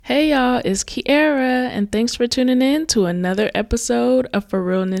Hey y'all, it's Kiara, and thanks for tuning in to another episode of For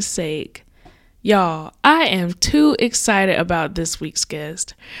Realness Sake. Y'all, I am too excited about this week's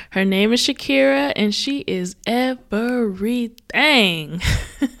guest. Her name is Shakira, and she is everything.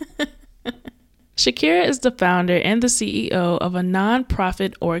 Shakira is the founder and the CEO of a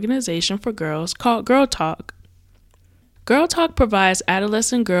non-profit organization for girls called Girl Talk. Girl Talk provides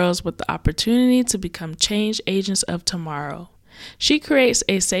adolescent girls with the opportunity to become change agents of tomorrow. She creates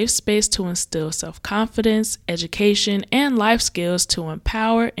a safe space to instill self-confidence, education, and life skills to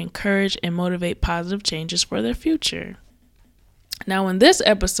empower, encourage, and motivate positive changes for their future. Now, in this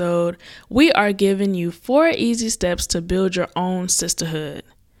episode, we are giving you 4 easy steps to build your own sisterhood.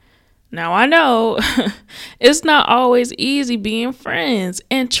 Now, I know it's not always easy being friends,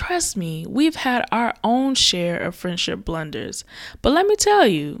 and trust me, we've had our own share of friendship blunders. But let me tell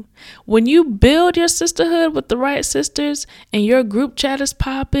you, when you build your sisterhood with the right sisters and your group chat is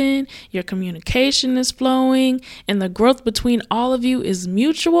popping, your communication is flowing, and the growth between all of you is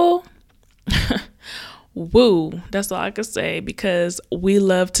mutual, woo, that's all I can say because we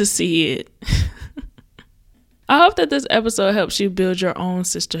love to see it. I hope that this episode helps you build your own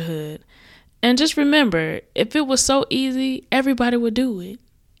sisterhood. And just remember, if it was so easy, everybody would do it.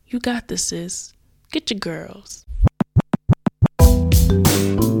 You got this, sis. Get your girls.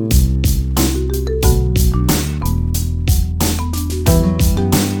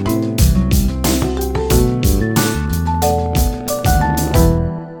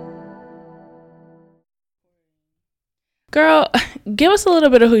 Girl, give us a little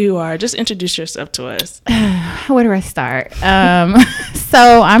bit of who you are. Just introduce yourself to us. Where do I start? So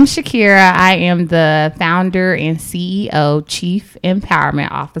I'm Shakira. I am the founder and CEO, Chief Empowerment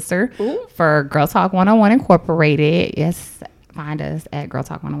Officer for Girl Talk 101 Incorporated. Yes, find us at Girl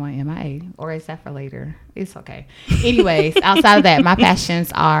Talk 101 MIA, or is that for later? It's okay. Anyways, outside of that, my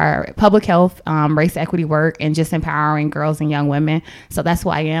passions are public health, race equity work, and just empowering girls and young women. So that's who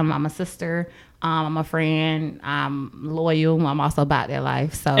I am. I'm a sister. I'm a friend. I'm loyal. I'm also about their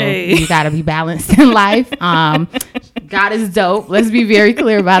life. So you got to be balanced in life. God is dope. Let's be very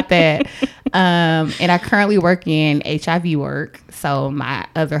clear about that. And I currently work in HIV work. So my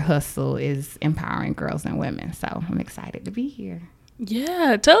other hustle is empowering girls and women. So I'm excited to be here.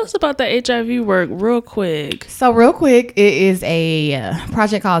 Yeah, tell us about the HIV work real quick. So real quick, it is a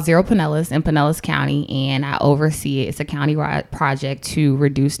project called Zero Pinellas in Pinellas County, and I oversee it. It's a county-wide project to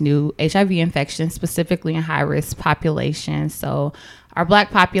reduce new HIV infections, specifically in high-risk populations. So our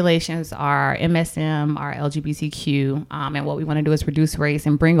Black populations are MSM, our LGBTQ, and what we want to do is reduce race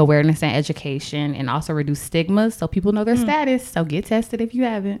and bring awareness and education, and also reduce stigmas so people know their status. So get tested if you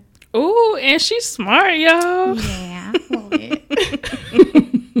haven't. Ooh, and she's smart, y'all. Yeah, a little bit.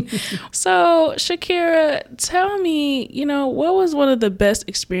 So, Shakira, tell me, what was one of the best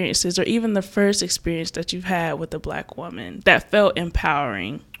experiences or even the first experience that you've had with a Black woman that felt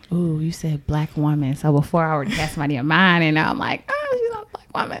empowering? Ooh, you said Black woman. So before I already had somebody in mind, and I'm like, oh, she's not a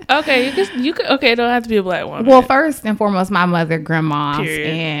Black woman. Okay, you could. Okay, it don't have to be a Black woman. Well, first and foremost, my mother, grandmas,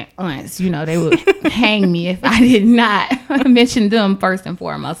 and aunts, they would hang me if I did not mention them first and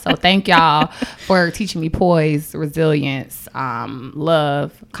foremost. So thank y'all for teaching me poise, resilience,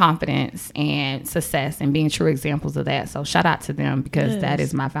 love, confidence, and success, and being true examples of that. So shout out to them because that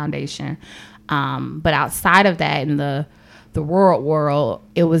is my foundation. But outside of that, in the world,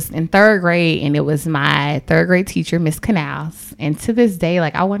 it was in 3rd grade, and it was my 3rd grade teacher, Miss Canals. And to this day,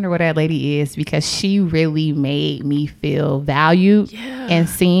 I wonder what that lady is, because she really made me feel valued and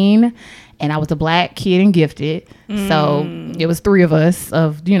seen. And I was a Black kid and gifted. So it was 3 of us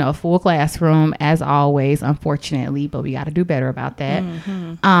of, full classroom as always, unfortunately, but we got to do better about that.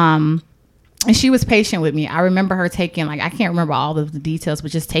 And she was patient with me. I remember her taking, I can't remember all of the details, but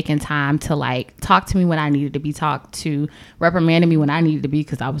just taking time to, talk to me when I needed to be talked to, reprimanding me when I needed to be,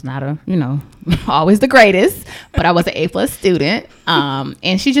 because I was not always the greatest, but I was an A+ student. And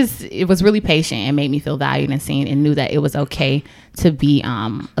it was really patient and made me feel valued and seen, and knew that it was okay to be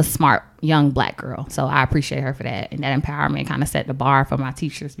a smart young Black girl. So I appreciate her for that. And that empowerment kind of set the bar for my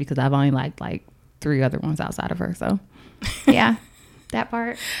teachers, because I've only liked 3 other ones outside of her. So, yeah. That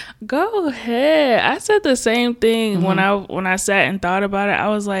part. Go ahead. I said the same thing when I sat and thought about it. I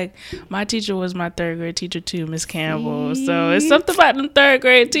was like, my teacher was my 3rd grade teacher too, Miss Campbell. So it's something about them 3rd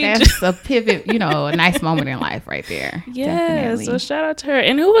grade teachers. That's a pivot, a nice moment in life right there. Yeah. Definitely. So shout out to her.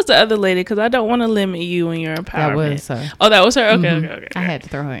 And who was the other lady? Because I don't want to limit you and your empowerment. That was her. Oh, that was her. Okay. Okay. I had to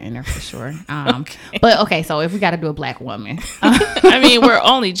throw her in there for sure. But okay, so if we got to do a Black woman, I mean, we're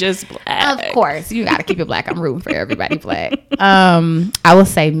only just Black. Of course, you got to keep it Black. I'm rooting for everybody Black. I will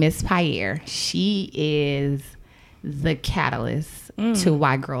say Miss Pierre. She is the catalyst to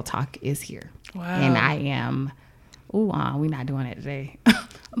why Girl Talk is here. Wow. And I am, we're not doing it today.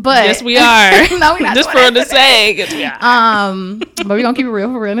 But yes, we are. No, we're not. Just for the sake. But we're gonna keep it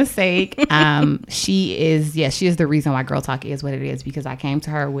real for realness sake. She is the reason why Girl Talk is what it is, because I came to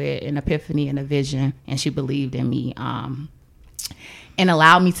her with an epiphany and a vision, and she believed in me. And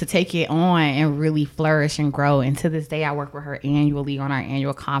allowed me to take it on and really flourish and grow. And to this day, I work with her annually on our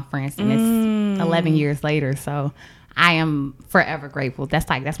annual conference, and it's 11 years later. So I am forever grateful. That's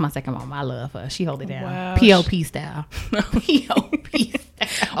my second mom. I love her. She hold it down. Wow. POP style. POP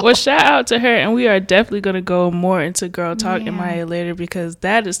style. Well, shout out to her. And we are definitely going to go more into Girl Talk in my later, because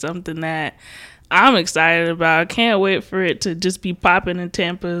that is something that I'm excited about. I can't wait for it to just be popping in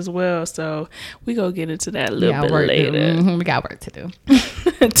Tampa as well. So we go get into that a little bit later. We got work to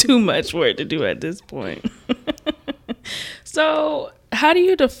do. Too much work to do at this point. So how do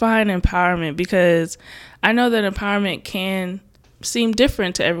you define empowerment? Because I know that empowerment can seem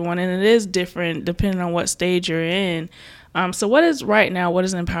different to everyone, and it is different depending on what stage you're in. So what does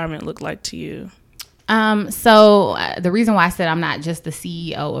empowerment look like to you? So the reason why I said I'm not just the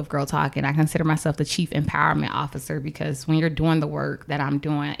CEO of Girl Talk, and I consider myself the Chief Empowerment Officer, because when you're doing the work that I'm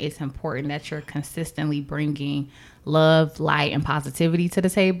doing, it's important that you're consistently bringing love, light, and positivity to the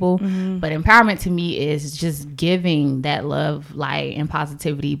table. But empowerment to me is just giving that love, light, and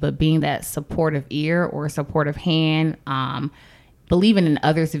positivity, but being that supportive ear or supportive hand, believing in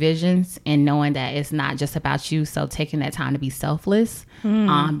others' visions and knowing that it's not just about you. So taking that time to be selfless,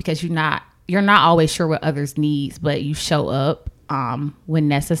 because you're not always sure what others needs, but you show up when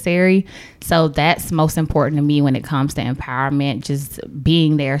necessary. So that's most important to me when it comes to empowerment, just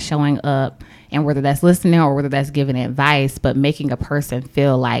being there, showing up, and whether that's listening or whether that's giving advice, but making a person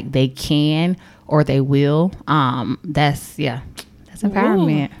feel like they can or they will. That's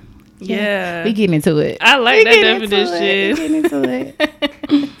empowerment. Yeah. We getting into it. I like that definition. We getting into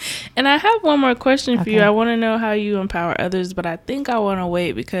it. And I have one more question for you. I want to know how you empower others, but I think I want to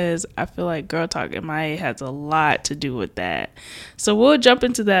wait because I feel like Girl Talk MIA has a lot to do with that. So we'll jump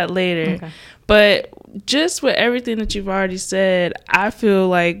into that later. Okay. But just with everything that you've already said, I feel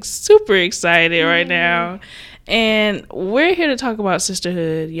like super excited right now. And we're here to talk about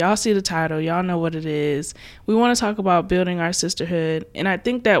sisterhood. Y'all see the title. Y'all know what it is. We want to talk about building our sisterhood. And I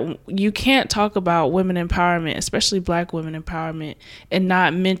think that you can't talk about women empowerment, especially Black women empowerment, and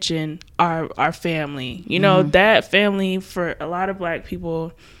not mention our family. You know, that family for a lot of Black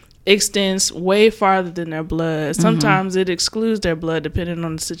people extends way farther than their blood. Sometimes it excludes their blood depending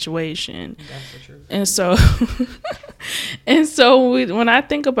on the situation. That's the truth. And so when I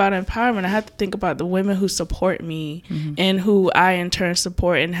think about empowerment, I have to think about the women who support me and who I in turn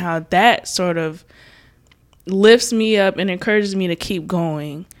support, and how that sort of lifts me up and encourages me to keep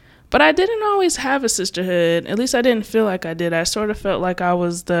going. But I didn't always have a sisterhood. At least I didn't feel like I did. I sort of felt like I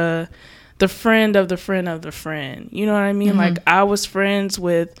was the friend of the friend of the friend. You know what I mean? Like I was friends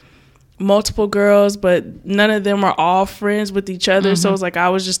with multiple girls, but none of them are all friends with each other. So it was like I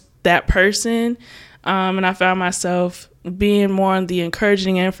was just that person. And I found myself being more on the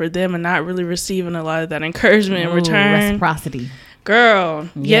encouraging end for them and not really receiving a lot of that encouragement in return. Reciprocity. Girl,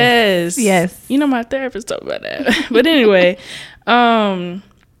 yes. You know, my therapist talked about that. But anyway,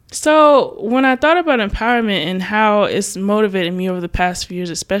 so when I thought about empowerment and how it's motivated me over the past few years,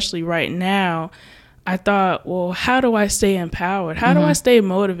 especially right now, I thought, well, how do I stay empowered? How do I stay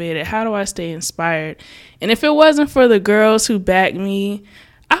motivated? How do I stay inspired? And if it wasn't for the girls who backed me,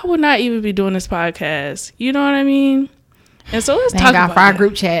 I would not even be doing this podcast. You know what I mean? And so let's talk about Thank God for our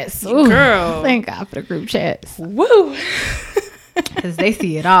group chats. Ooh, girl. Thank God for the group chats. Woo. Because they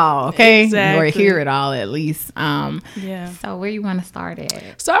see it all, okay? Exactly. Or hear it all, at least. Yeah. So where you want to start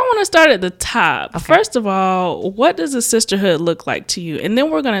at? So I want to start at the top. Okay. First of all, what does a sisterhood look like to you? And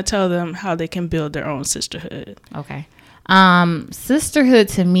then we're going to tell them how they can build their own sisterhood. Okay. Sisterhood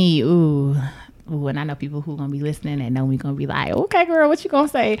to me, and I know people who are going to be listening and know me going to be like, okay, girl, what you going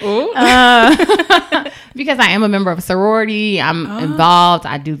to say? Because I am a member of a sorority. I'm involved.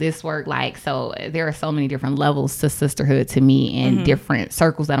 I do this work. So there are so many different levels to sisterhood to me, and different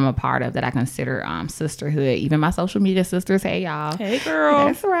circles that I'm a part of that I consider sisterhood. Even my social media sisters. Hey, y'all. Hey, girl.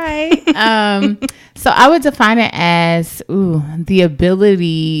 That's right. So I would define it as the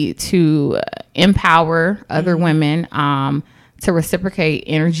ability to empower other women, to reciprocate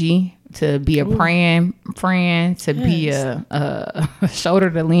energy, to be a praying friend, to be a shoulder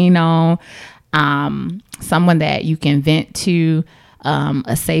to lean on, someone that you can vent to,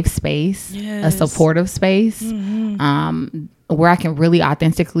 a safe space, a supportive space, where I can really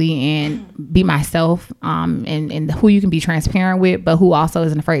authentically and be myself, and who you can be transparent with, but who also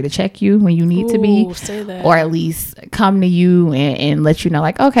isn't afraid to check you when you need to be, say that. or at least come to you and let you know,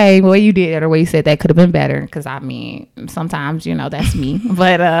 like, okay, well, you did it, or what you said that could have been better. Because I mean, sometimes, you know, that's me,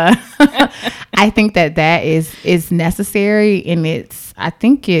 but I think that is necessary, and I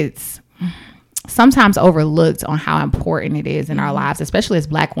think it's sometimes overlooked on how important it is in our lives, especially as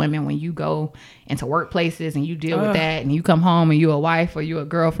Black women. When you go into workplaces and you deal with that, and you come home and you're a wife, or you're a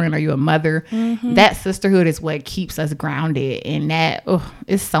girlfriend, or you're a mother, that sisterhood is what keeps us grounded, and that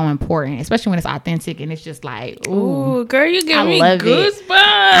is so important, especially when it's authentic and it's just like, ooh, girl, you give me goosebumps.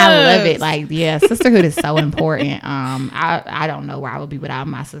 I love it. Like, yeah, sisterhood is so important. I don't know where I would be without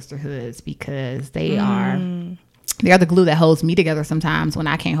my sisterhoods, because they are the glue that holds me together sometimes when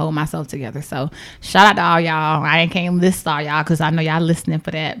I can't hold myself together. So shout out to all y'all. I ain't can't list all y'all because I know y'all listening for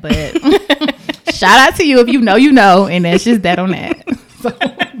that, but shout out to you. If you know, and that's just that on that. So,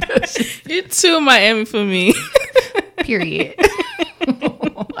 you're too Miami for me. Period.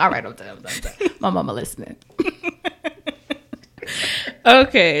 All right, I'm done. My mama listening.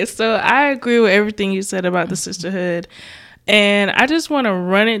 Okay, so I agree with everything you said about the sisterhood. And I just want to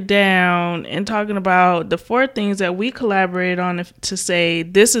run it down and talking about the 4 things that we collaborated on to say,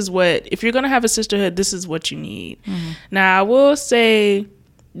 this is what, if you're going to have a sisterhood, this is what you need. Now, I will say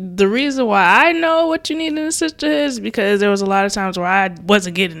the reason why I know what you need in a sisterhood is because there was a lot of times where I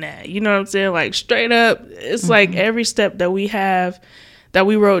wasn't getting that. You know what I'm saying? Like, straight up, it's like every step that we have, that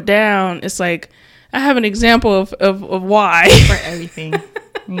we wrote down, it's like, I have an example of why. For everything.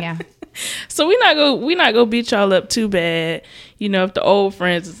 Yeah. So we not go beat y'all up too bad, you know, if the old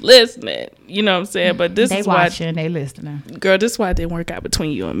friends is listening, you know what I'm saying? But this is why they listening. Girl, this is why it didn't work out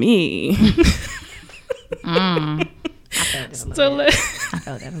between you and me. I felt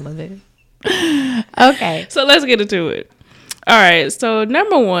that a little bit. Okay. So let's get into it. All right. So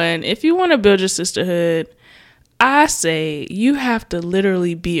number 1, if you want to build your sisterhood, I say you have to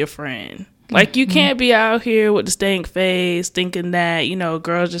literally be a friend. Like, you can't be out here with the stank face thinking that, you know,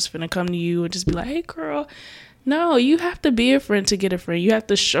 girls just finna come to you and just be like, hey, girl. No, you have to be a friend to get a friend. You have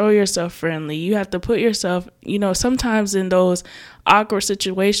to show yourself friendly. You have to put yourself, you know, sometimes in those awkward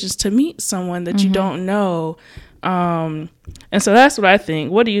situations to meet someone that you don't know. And so that's what I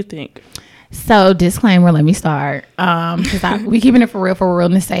think. What do you think? So, disclaimer, let me start. Because we keeping it for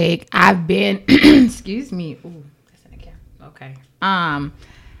realness sake. I've been, excuse me. Ooh, that's in the camera. Okay.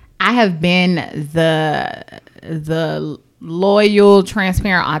 I have been the loyal,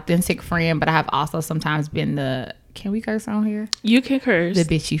 transparent, authentic friend, but I have also sometimes been the, can we curse on here? You can curse. The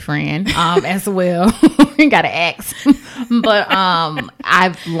bitchy friend as well. Gotta ask. But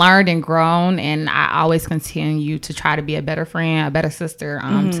I've learned and grown, and I always continue to try to be a better friend, a better sister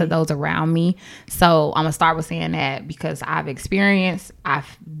to those around me. So I'm gonna start with saying that because I've experienced,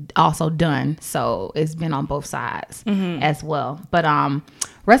 I've also done. So it's been on both sides as well. But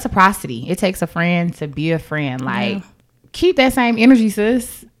reciprocity. It takes a friend to be a friend. Like, keep that same energy,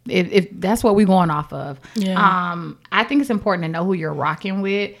 sis. If that's what we're going off of. I think it's important to know who you're rocking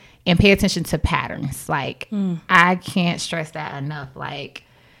with and pay attention to patterns. Like, I can't stress that enough. Like,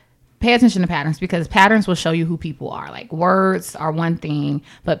 pay attention to patterns, because patterns will show you who people are. Like, words are one thing,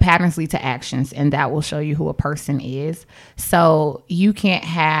 but patterns lead to actions, and that will show you who a person is. So you can't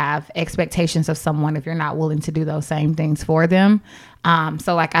have expectations of someone if you're not willing to do those same things for them.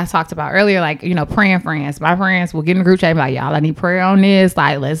 So like I talked about earlier, like, you know, praying friends. My friends will get in the group chat and be like, y'all, I need prayer on this.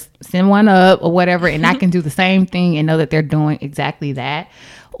 Like, let's send one up or whatever. And I can do the same thing and know that they're doing exactly that.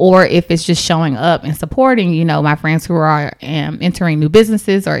 Or if it's just showing up and supporting, you know, my friends who are entering new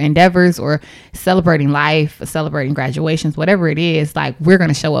businesses or endeavors or celebrating life, celebrating graduations, whatever it is, like, we're going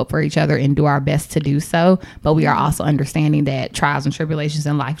to show up for each other and do our best to do so. But we are also understanding that trials and tribulations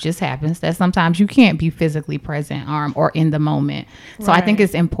in life just happens, that sometimes you can't be physically present or in the moment. So I think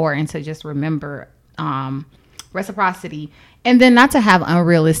it's important to just remember reciprocity. And then not to have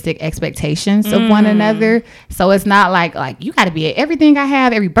unrealistic expectations of one another. So it's not like you got to be at everything I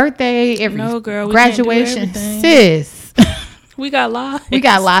have, every birthday, every graduation. Sis. We got lives. We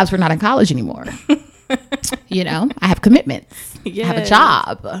got lives. We're not in college anymore. You know, I have commitments. Yes. I have a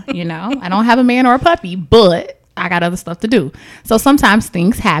job. You know, I don't have a man or a puppy, but I got other stuff to do. So sometimes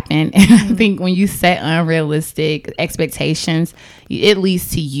things happen. And I think when you set unrealistic expectations, it leads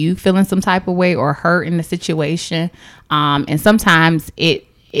to you feeling some type of way or hurt in the situation. And sometimes it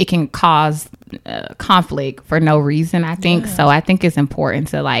can cause conflict for no reason, I think. So I think it's important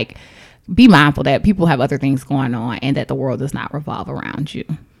to, like, be mindful that people have other things going on and that the world does not revolve around you.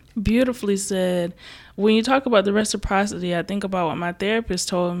 Beautifully said. When you talk about the reciprocity, I think about what my therapist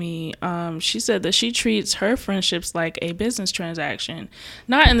told me. She said that she treats her friendships like a business transaction,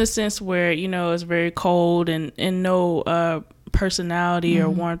 not in the sense where, you know, it's very cold and no personality or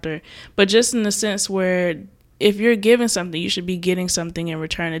warmth, but just in the sense where if you're giving something, you should be getting something in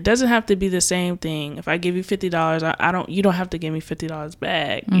return. It doesn't have to be the same thing. If I give you $50, you don't have to give me $50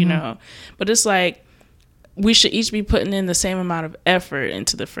 back, you know. But it's like we should each be putting in the same amount of effort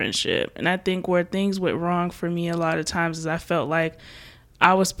into the friendship. And I think where things went wrong for me a lot of times is I felt like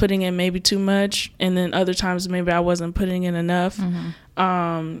I was putting in maybe too much, and then other times maybe I wasn't putting in enough.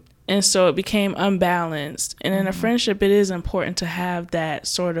 And so it became unbalanced. And in a friendship, it is important to have that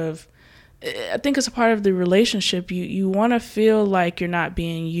sort of, I think it's a part of the relationship. You want to feel like you're not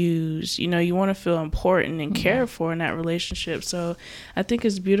being used. You know, you want to feel important and cared for in that relationship. So I think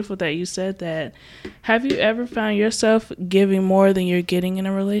it's beautiful that you said that. Have you ever found yourself giving more than you're getting in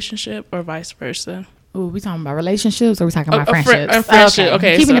a relationship, or vice versa? Ooh, we talking about relationships, or we talking about friendships? Friendship.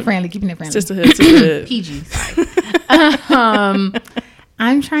 Okay, keeping it friendly. Sisterhood. PG.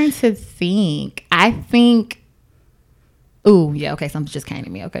 I'm trying to think. I think. Ooh, yeah, okay, something just came to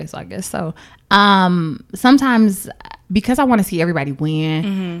me. Okay, so I guess so. Sometimes, because I want to see everybody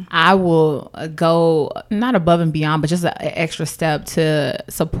win, I will go not above and beyond, but just an extra step to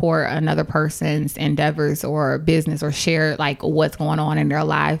support another person's endeavors or business, or share like what's going on in their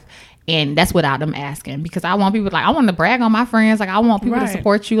life. And that's without them asking, because I want people, like, I want to brag on my friends. Like, I want people to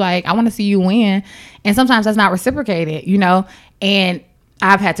support you. Like, I want to see you win. And sometimes that's not reciprocated, you know? And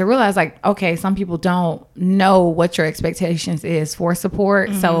I've had to realize, like, okay, some people don't know what your expectations is for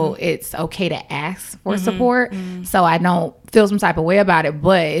support. So it's okay to ask for support. So I don't feel some type of way about it.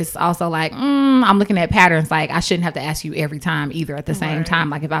 But it's also like, I'm looking at patterns. Like, I shouldn't have to ask you every time either at the same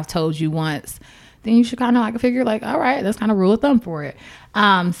time. Like, if I've told you once, then you should kind of like figure, like, all right, that's kind of rule of thumb for it.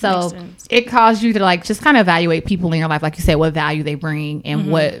 So it caused you to like just kind of evaluate people in your life, like you said, what value they bring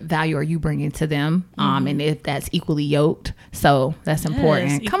and what value are you bringing to them, and if that's equally yoked. So that's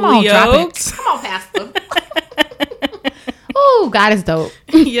important. Come on, drop it. Come on, Pastor. Oh, God is dope.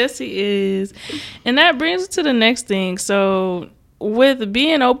 Yes, he is. And that brings us to the next thing. So with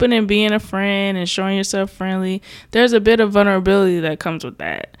being open and being a friend and showing yourself friendly, there's a bit of vulnerability that comes with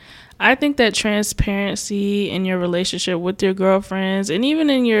that. I think that transparency in your relationship with your girlfriends, and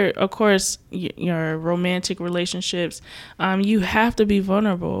even in your, of course, your romantic relationships, you have to be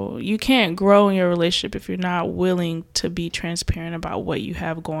vulnerable. You can't grow in your relationship if you're not willing to be transparent about what you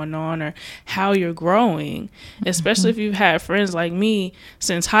have going on or how you're growing, especially if you've had friends like me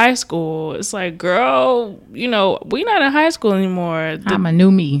since high school. It's like, girl, you know, we're not in high school anymore. I'm a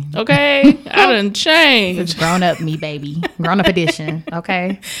new me. Okay? I done changed. It's grown up me, baby. Grown up edition.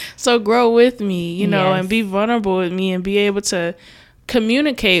 Okay? So grow with me, you know, and be vulnerable with me and be able to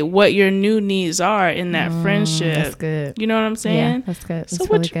communicate what your new needs are in that friendship. That's good. You know what I'm saying? Yeah, that's good. That's so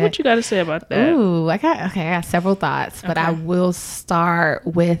really good. What you got to say about that? Ooh, I got several thoughts, but I will start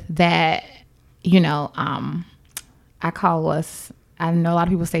with that, you know, I call us, I know a lot of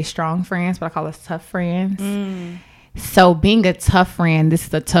people say strong friends, but I call us tough friends. So being a tough friend, this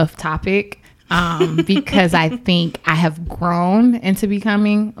is a tough topic. Because I think I have grown into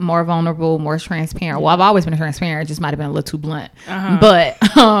becoming more vulnerable, more transparent. Well, I've always been transparent. It just might have been a little too blunt. But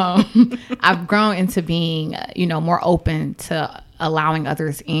I've grown into being, you know, more open to allowing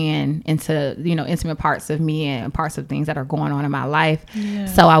others into, you know, intimate parts of me and parts of things that are going on in my life. Yeah.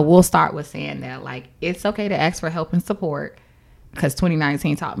 So I will start with saying that, like, it's okay to ask for help and support. Because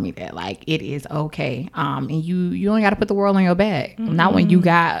 2019 taught me that, like, it is okay. And you only got to put the world on your back. Not when you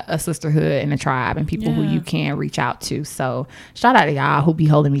got a sisterhood and a tribe and people who you can reach out to. So shout out to y'all who be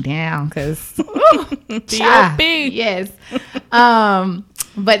holding me down. Because, yes.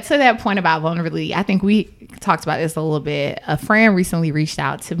 But to that point about vulnerability, I think we talked about this a little bit. A friend recently reached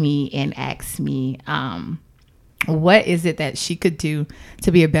out to me and asked me, what is it that she could do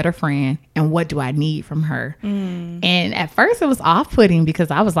to be a better friend, and what do I need from her? And at first it was off-putting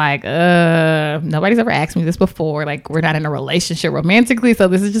because I was like, nobody's ever asked me this before. Like, we're not in a relationship romantically, so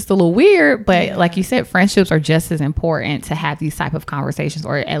this is just a little weird. But like you said, friendships are just as important to have these type of conversations,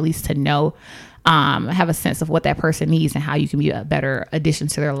 or at least to know, have a sense of what that person needs and how you can be a better addition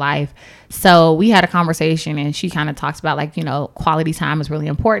to their life. So we had a conversation, and she kind of talks about, like, you know, quality time is really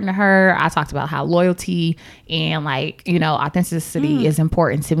important to her. I talked about how loyalty and, like, you know, authenticity is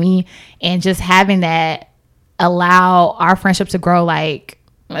important to me, and just having that allow our friendship to grow, like,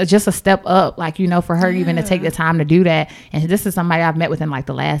 just a step up, like, you know, for her even to take the time to do that. And this is somebody I've met within like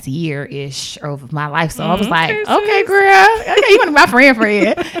the last year-ish of my life. So I was like, okay, girl. Okay, you want to be my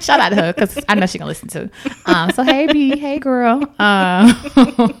friend. Shout out to her because I know she's going to listen to. So, hey, B. Hey, girl.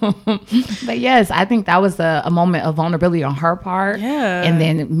 But yes, I think that was a moment of vulnerability on her part. Yeah. And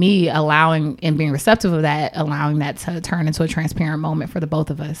then me allowing and being receptive of that, allowing that to turn into a transparent moment for the both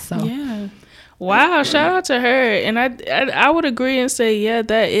of us. So, yeah. Wow, shout out to her. And I would agree and say, yeah,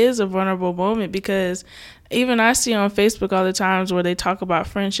 that is a vulnerable moment, because even I see on Facebook all the times where they talk about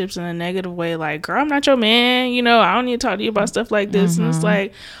friendships in a negative way, like, girl, I'm not your man, you know, I don't need to talk to you about stuff like this. And it's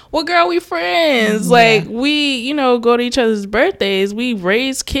like, well, girl, we friends. Like, we, you know, go to each other's birthdays, we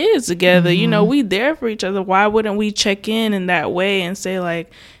raise kids together, you know, we there for each other. Why wouldn't we check in that way and say,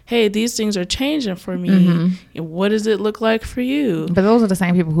 like, hey, these things are changing for me. What does it look like for you? But those are the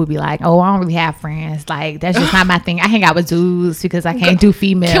same people who be like, oh, I don't really have friends. Like, that's just not my thing. I hang out with dudes because I can't do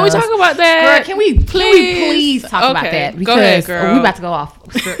females. Can we talk about that? Girl, can we please talk about that? Because go ahead, girl. We about to go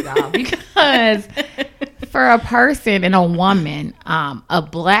off script, y'all. Because for a person and a woman, a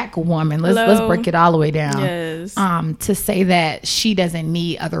black woman, let's break it all the way down. Yes. To say that she doesn't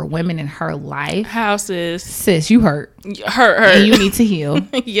need other women in her life. How, sis? You hurt. And you need to heal.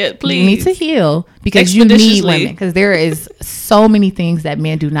 Yeah, please. You need to heal because you need women. Because there is so many things that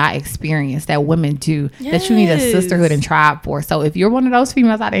men do not experience that women do, that you need a sisterhood and tribe for. So if you're one of those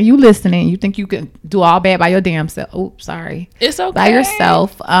females out there and you listening, you think you can do all bad by your damn self. Oh, sorry. It's okay. By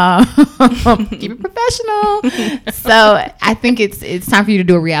yourself. Keep it professional. So I think it's time for you to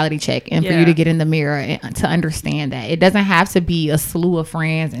do a reality check and for you to get in the mirror and to understand that it doesn't have to be a slew of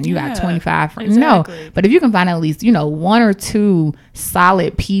friends and you got 25 friends. Exactly. No, but if you can find at least, you know, one or two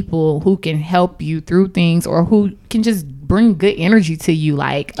solid people who can help you through things, or who can just bring good energy to you,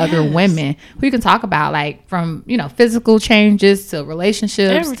 like other women who you can talk about, like from, you know, physical changes to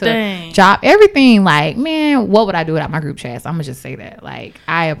relationships to job, everything. Like, man, what would I do without my group chats? I'm gonna just say that. Like,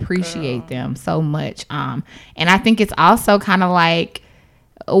 I appreciate them so much. And I think it's also kind of like,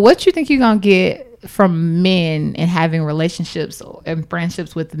 what you think you're gonna get from men and having relationships and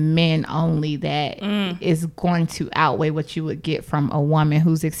friendships with men only that is going to outweigh what you would get from a woman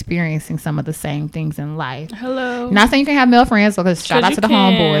who's experiencing some of the same things in life. Hello. Not saying you can have male friends, because shout out to the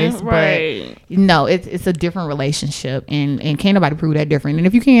homeboys, right. But no, it's a different relationship, and can't nobody prove that different. And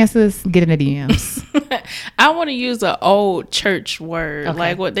if you can't, sis, get in the DMs. I want to use an old church word,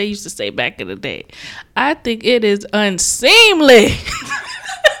 like what they used to say back in the day. I think it is unseemly.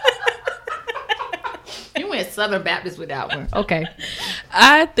 You went Southern Baptist with that one. Okay.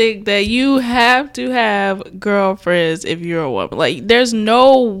 I think that you have to have girlfriends if you're a woman. Like, there's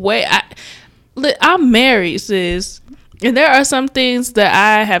no way. I'm married, sis. And there are some things that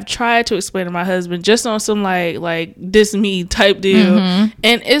I have tried to explain to my husband just on some like this me type deal. And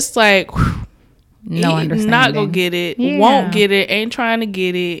it's like, no understanding. Not gonna get it, won't get it, ain't trying to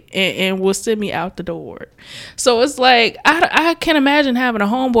get it, and will send me out the door. So it's like, I can't imagine having a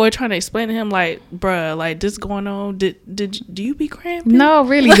homeboy trying to explain to him, like, bruh, like, this going on, do you be cramping? No,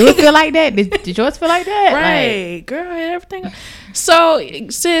 really. Do it feel like that? Did yours feel like that? Right, like, girl, everything. So,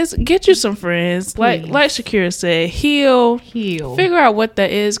 sis, get you some friends. Please. Like Shakira said, heal. Figure out what that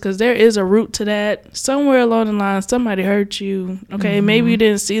is, because there is a root to that. Somewhere along the line, somebody hurt you. Okay, maybe you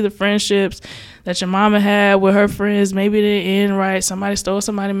didn't see the friendships that your mama had with her friends. Maybe it didn't end right. Somebody stole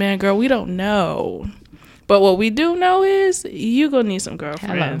somebody's man. Girl, we don't know. But what we do know is you gonna need some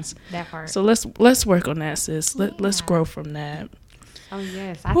girlfriends. That part. So let's work on that, sis. Let's grow from that. Oh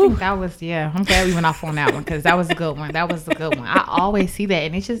yes, I think that was I'm glad we went off on that one, because that was a good one. I always see that,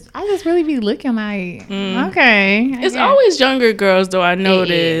 and I just really be looking like, okay. It's always younger girls, though. I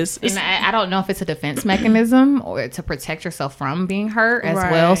notice, and I don't know if it's a defense mechanism or to protect yourself from being hurt as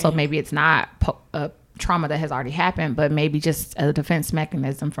well. So maybe it's not a trauma that has already happened, but maybe just a defense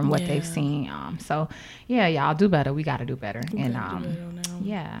mechanism from what they've seen. So yeah, y'all do better. We got to do better.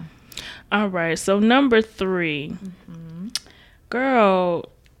 Yeah. All right. So number 3. Girl,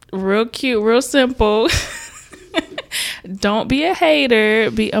 real cute, real simple. Don't be a hater,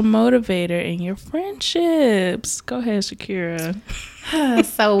 be a motivator in your friendships. Go ahead, Shakira.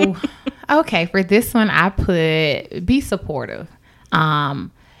 So, okay, for this one, I put be supportive.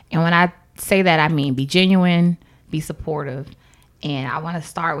 And when I say that, I mean be genuine, be supportive. And I want to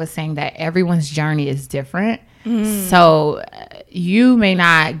start with saying that everyone's journey is different. So you may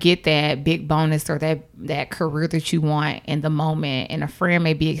not get that big bonus or that career that you want in the moment, and a friend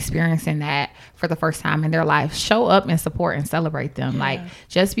may be experiencing that for the first time in their life. Show up and support and celebrate them. Like,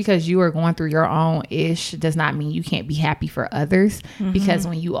 just because you are going through your own ish does not mean you can't be happy for others, because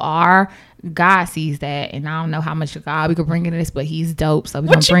when you are, God sees that, and I don't know how much of God we could bring into this, but he's dope, so we're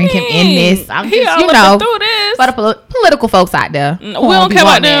gonna bring him in this. I'm just, you know, through this. For the political folks out there, we don't care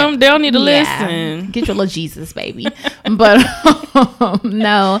about them. They don't need to listen. Get your little Jesus, baby. But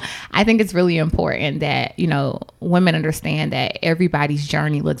no, I think it's really important that, you know, women understand that everybody's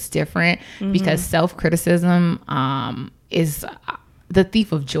journey looks different, because self-criticism is the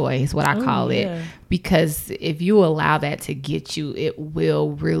thief of joy is what I call it. Because if you allow that to get you, it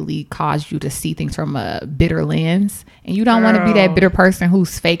will really cause you to see things from a bitter lens. And you don't want to be that bitter person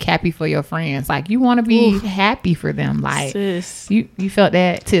who's fake happy for your friends. Like, you want to be happy for them. Like, sis. You felt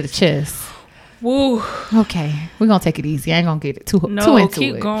that to the chest. Woo. Okay, we're gonna take it easy. I ain't gonna get it too into it.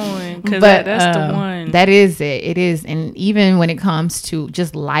 Keep going, because that's the one. That is it. It is. And even when it comes to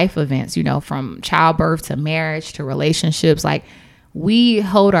just life events, you know, from childbirth to marriage to relationships, like, we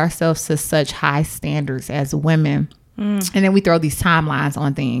hold ourselves to such high standards as women. And then we throw these timelines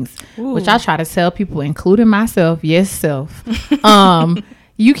on things, which I try to tell people, including myself,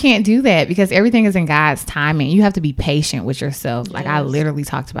 you can't do that, because everything is in God's timing. You have to be patient with yourself. Like, I literally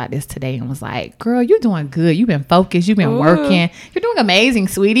talked about this today and was like, girl, you're doing good. You've been focused. You've been working. You're doing amazing,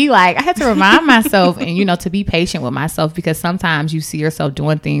 sweetie. Like, I had to remind myself and, you know, to be patient with myself, because sometimes you see yourself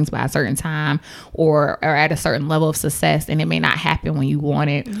doing things by a certain time or at a certain level of success, and it may not happen when you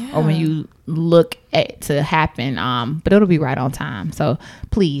want it or when you look at to happen, but it'll be right on time. So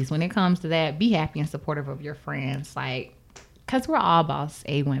please, when it comes to that, be happy and supportive of your friends. Like, because we're all boss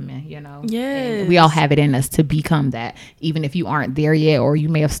A women, you know. Yes. And we all have it in us to become that. Even if you aren't there yet, or you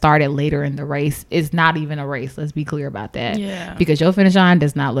may have started later in the race, it's not even a race. Let's be clear about that. Yeah. Because your finish line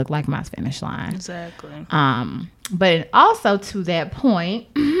does not look like my finish line. Exactly. But also to that point.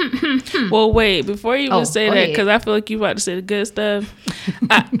 Well, wait, before you even say that, because I feel like you about to say the good stuff.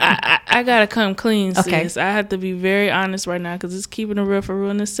 I gotta come clean, sis. I have to be very honest right now, because it's keeping it real for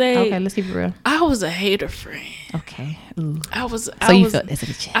real to say. Okay, let's keep it real. I was a hater friend. Okay. Ooh. I felt this in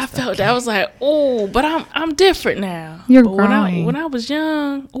the chest. I felt that. I was like, oh, but I'm different now. You're growing. When I was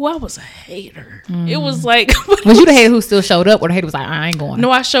young, I was a hater. It was like, was you the hater who still showed up, or the hater was like, I ain't going?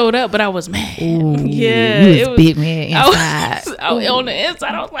 No, I showed up, but I was mad. Ooh, yeah, it was big man inside. On the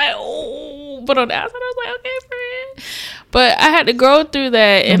inside, I was like, oh, but on the outside, I was like, okay, friend. But I had to go through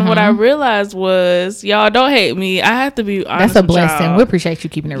that, and what I realized was, y'all don't hate me. I have to be honest. That's a blessing. We appreciate you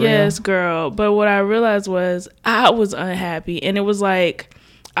keeping it real. Yes, girl. But what I realized was I was unhappy, and it was like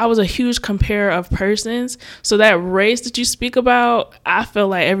I was a huge comparer of persons. So that race that you speak about, I felt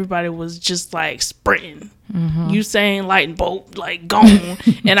like everybody was just like sprinting. Usain Light Bolt, like gone,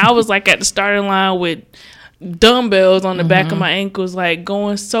 and I was like at the starting line with dumbbells on the back of my ankles, like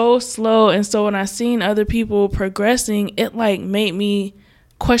going so slow. And so when I seen other people progressing, it like made me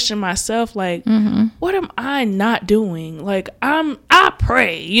question myself, like, what am I not doing? Like, I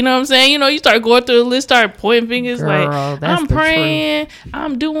pray, you know what I'm saying? You know, you start going through the list, start pointing fingers. Girl, like, I'm praying,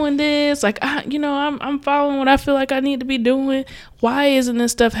 I'm doing this, like, I'm following what I feel like I need to be doing. Why isn't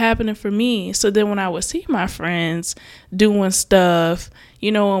this stuff happening for me? So then when I would see my friends doing stuff,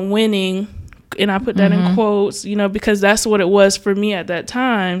 you know, and winning, and I put that in quotes, you know, because that's what it was for me at that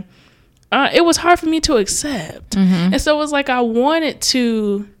time. It was hard for me to accept. And so it was like I wanted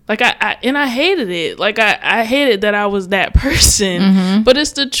to, like, I hated it. Like, I hated that I was that person. But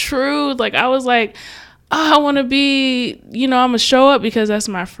it's the truth. Like, I was like, oh, I want to be, you know, I'm going to show up because that's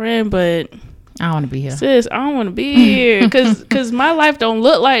my friend, but I don't want to be here. Sis, I don't want to be here because my life don't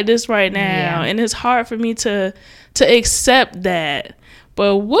look like this right now. Yeah. And it's hard for me to accept that.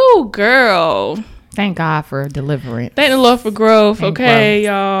 But woo, girl. Thank God for deliverance. Thank the Lord for growth. Okay,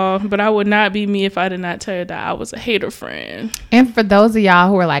 y'all. But I would not be me if I did not tell you that I was a hater friend. And for those of y'all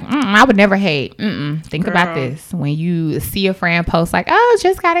who are like, I would never hate. Think about this. When you see a friend post like, oh,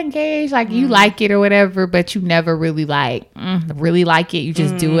 just got engaged, like you like it or whatever, but you never really like it. You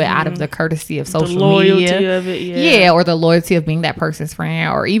just do it out of the courtesy of social loyalty media. Of it, yeah, or the loyalty of being that person's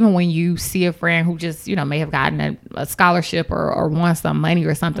friend. Or even when you see a friend who just, you know, may have gotten a scholarship or won some money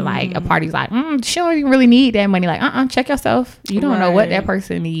or something, like a party's like, she don't even really need that money. Like, check yourself. You don't know what that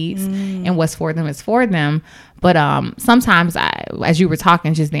person needs, and what's for them is for them. But sometimes, as you were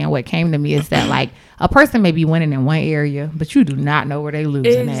talking just then, what came to me is that like a person may be winning in one area, but you do not know where they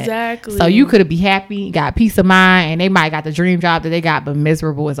losing exactly. at. So you could be happy, got peace of mind, and they might got the dream job that they got, but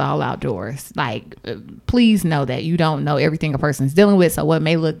miserable is all outdoors. Like, please know that you don't know everything a person's dealing with. So what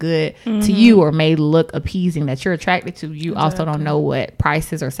may look good to you or may look appeasing that you're attracted to, you also don't know what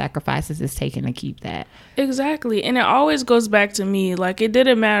prices or sacrifices it's taking to keep that. Exactly. And it always goes back to me. Like, it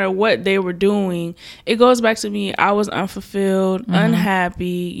didn't matter what they were doing. It goes back to me, I was unfulfilled,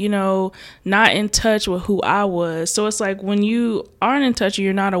 unhappy, you know, not in touch with who I was. So it's like when you aren't in touch,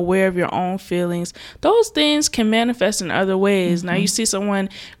 you're not aware of your own feelings, those things can manifest in other ways. Now you see someone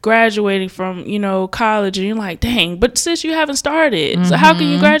graduating from, you know, college, and you're like, dang, but sis, you haven't started. So how can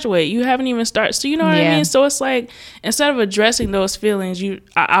you graduate? You haven't even started. So you know what I mean? So it's like, instead of addressing those feelings,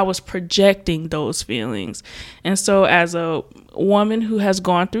 I was projecting those feelings. And so as a woman who has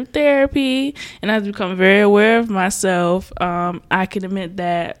gone through therapy and has become very aware of myself, I can admit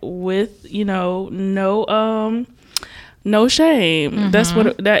that with, you know, no shame. That's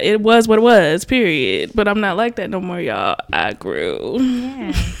what it was, period. But I'm not like that no more, y'all. I grew.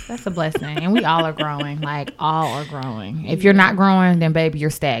 Yes, that's a blessing. And we all are growing. Like, all are growing. If you're not growing, then baby,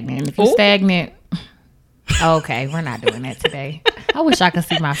 you're stagnant. If you're stagnant, okay, we're not doing that today. I wish I could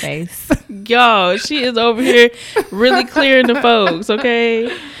see my face. Y'all, she is over here really clearing the folks,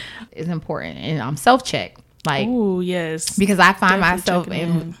 okay? It's important. And self-check. Like, ooh, yes. Because I find myself,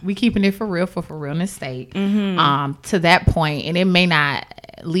 and we keeping it for realness sake, to that point, and it may not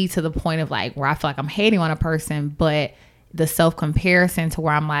lead to the point of like where I feel like I'm hating on a person, but the self-comparison to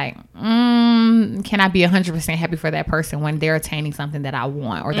where I'm like, can I be 100% happy for that person when they're attaining something that I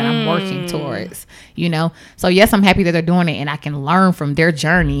want or that I'm working towards, you know? So yes, I'm happy that they're doing it and I can learn from their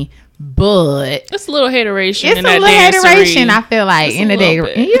journey, but it's a little hateration. It's a little hateration, I feel like, in the day,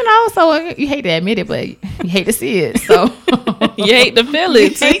 you know, so you hate to admit it, but you hate to see it. So you hate to feel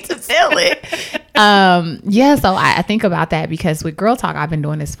it. You hate to feel it. Yeah, so I think about that because with Girl Talk, I've been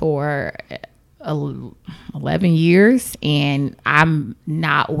doing this for 11 years and I'm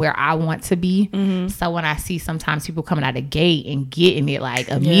not where I want to be. So when I see sometimes people coming out the gate and getting it like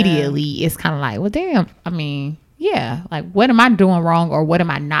immediately, it's kind of like, well, damn, I mean, yeah, like what am I doing wrong or what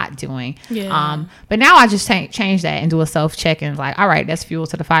am I not doing? But now I just change that and do a self-check and like, all right, that's fuel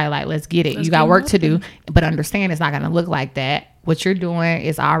to the fire. Like, let's get it. You got work to do, but understand it's not going to look like that. What you're doing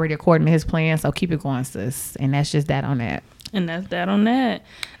is already according to his plan. So keep it going, sis. And that's just that on that. And that's that on that.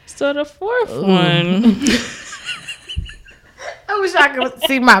 So the fourth one. I wish I could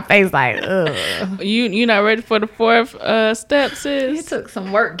see my face like, ugh. You not ready for the fourth step, sis? It took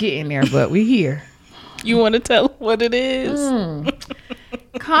some work getting there, but we here. You want to tell what it is?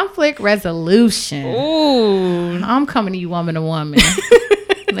 Conflict resolution. Ooh. I'm coming to you woman to woman.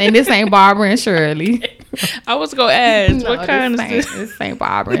 And this ain't Barbara and Shirley. I was going to ask, what kind is this? This ain't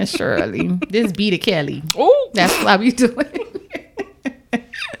Barbara and Shirley. This Beta Kelly. Ooh. That's what I be doing.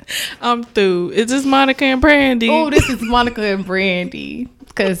 I'm through. Is this Monica and Brandy? Oh, this is Monica and Brandy.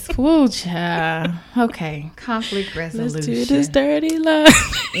 Because, woo, child. Okay. Conflict resolution. Let's do this dirty love.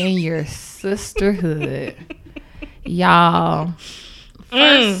 In your sisterhood. Y'all,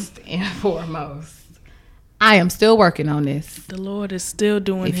 first and foremost, I am still working on this. The Lord is still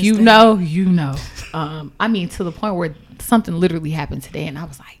doing If you know, you know. I mean, to the point where something literally happened today and I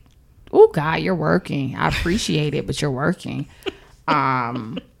was like, oh, God, you're working. I appreciate it, but you're working.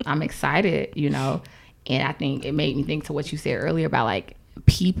 I'm excited, you know, and I think it made me think to what you said earlier about like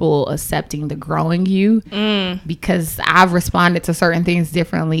people accepting the growing you, because I've responded to certain things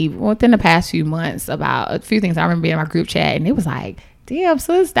differently within the past few months about a few things. I remember being in my group chat and it was like, damn,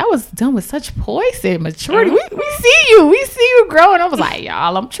 sis, that was done with such poise and maturity. We see you growing. I was like,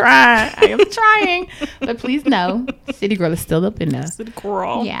 y'all, I am trying, but please know, City Girl is still up in there. City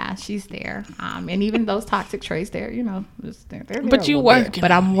Girl. Yeah, she's there. And even those toxic traits there, you know, they're there. But you working.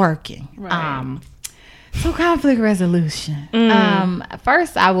 But I'm working. Right. So conflict resolution.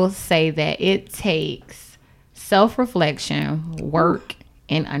 First, I will say that it takes self-reflection, work,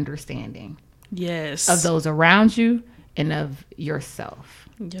 and understanding. Yes. Of those around you and of yourself.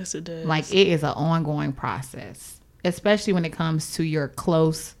 Yes, it does. Like, it is an ongoing process, especially when it comes to your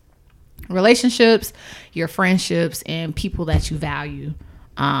close relationships, your friendships, and people that you value.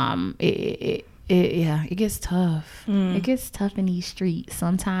 It gets tough. It gets tough in these streets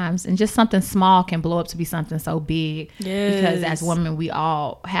sometimes, and just something small can blow up to be something so big. Yes. Because as women, we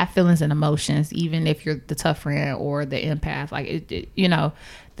all have feelings and emotions, even if you're the tough friend or the empath. Like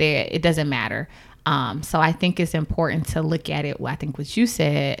it doesn't matter. So I think it's important to look at it. I think what you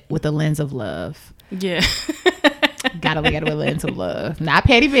said with the lens of love. Yeah. Gotta look at it with a lens of love. Not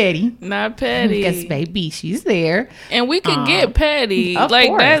petty Betty. Not petty. Because baby, she's there. And we could get petty. Of like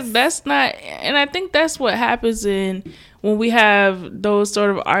course. that's not, and I think that's what happens when we have those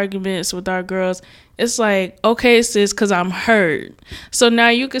sort of arguments with our girls. it's like, okay, sis, because I'm hurt. So now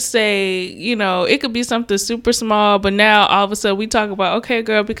you could say, you know, it could be something super small, but now all of a sudden we talk about, okay,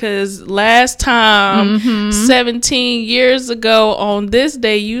 girl, because last time 17 years ago on this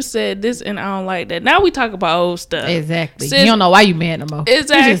day you said this and I don't like that. Now we talk about old stuff. Exactly. Sis, you don't know why you mad no more.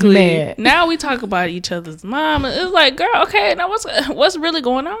 Exactly. Mad. Now we talk about each other's mom. It's like, girl, okay, now what's really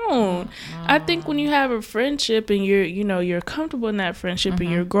going on? I think when you have a friendship and you're comfortable in that friendship and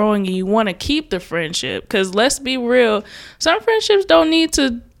you're growing and you want to keep the friendship, because let's be real, some friendships don't need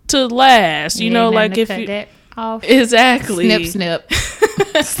to last. You know, like if you that off. Exactly snip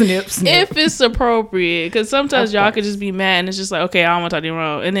snip. If it's appropriate, because sometimes y'all could just be mad and it's just like, okay, I don't want to talk to you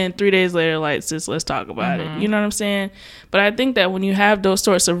wrong, and then 3 days later, like, sis, let's talk about it. You know what I'm saying? But I think that when you have those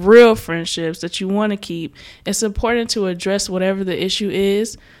sorts of real friendships that you want to keep, it's important to address whatever the issue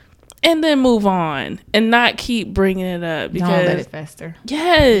is and then move on and not keep bringing it up, because don't let it fester.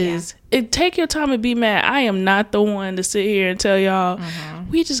 Yes. Take your time and be mad. I am not the one to sit here and tell y'all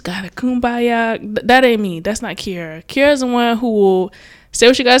we just gotta kumbaya. That ain't me. That's not Kiara. Kiara's the one who will say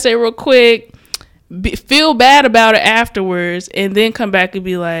what you gotta say real quick, feel bad about it afterwards, and then come back and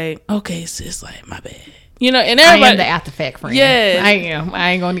be like, okay, sis, like, my bad. You know, and everybody. I am the after fact friend. Yes. I am.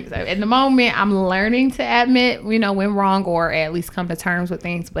 I ain't gonna. At the moment, I'm learning to admit, you know, when wrong, or at least come to terms with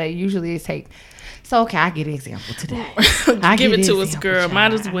things. But usually it takes. So okay, I get an example today. I give it to us, girl.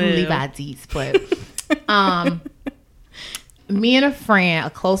 Might as well. Leave our deets, but me and a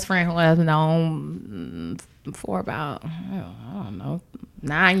close friend who I've known for about I don't know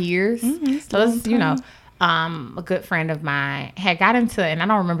 9 years. So it's, you know. A good friend of mine had got into, and I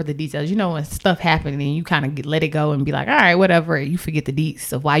don't remember the details. You know, when stuff happened and you kind of let it go and be like, all right, whatever. You forget the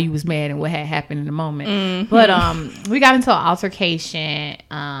deets of why you was mad and what had happened in the moment. But we got into an altercation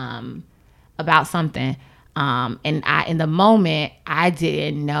about something. And in the moment, I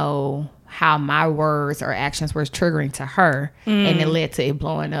didn't know how my words or actions were triggering to her. And it led to it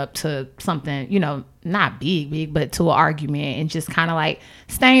blowing up to something, you know, not big, but to an argument, and just kind of like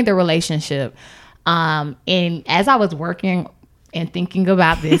staying the relationship. And as I was working and thinking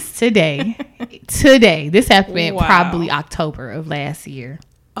about this today, this happened probably October of last year.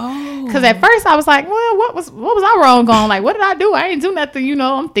 Oh, because at first I was like, well, what was I wrong on? Like, what did I do? I didn't do nothing. You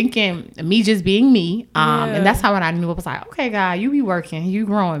know, I'm thinking me just being me. And that's how when I knew it was like, okay, God, you be working, you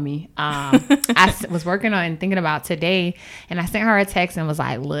growing me. I was working on and thinking about today, and I sent her a text and was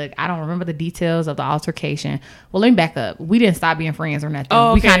like, look, I don't remember the details of the altercation. Well, let me back up. We didn't stop being friends or nothing.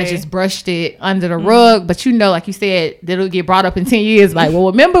 Oh, okay. We kind of just brushed it under the rug. But you know, like you said, it'll get brought up in 10 years. Like, well,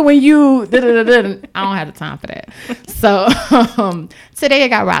 remember when you? I don't have the time for that. So today I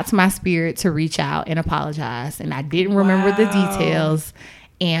got right to my spirit to reach out and apologize, and I didn't remember the details,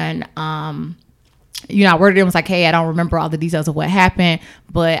 and you know, I worded it was like, hey, I don't remember all the details of what happened,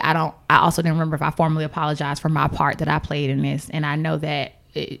 but I also didn't remember if I formally apologized for my part that I played in this, and I know that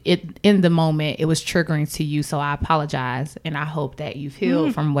it in the moment it was triggering to you, so I apologize, and I hope that you've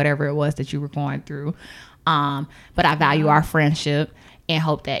healed from whatever it was that you were going through. But I value our friendship and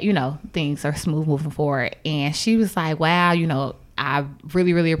hope that, you know, things are smooth moving forward. And she was like, wow, you know, I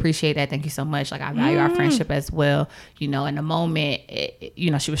really, really appreciate that. Thank you so much. Like, I value our friendship as well. You know, in the moment, you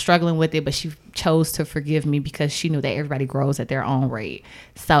know, she was struggling with it, but she chose to forgive me because she knew that everybody grows at their own rate.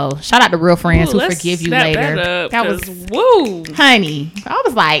 So shout out to real friends who forgive you later. That was woo, honey. I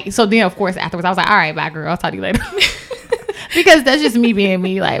was like, so then of course afterwards I was like, all right, bye girl, I'll talk to you later. Because that's just me being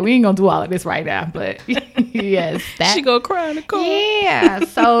me. Like, we ain't gonna do all of this right now, but yes, that she go cry in the car. Yeah.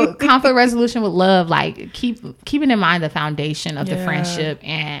 So conflict resolution with love, like keeping in mind the foundation of the friendship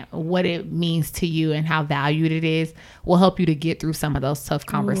and what it means to you and how valued it is will help you to get through some of those tough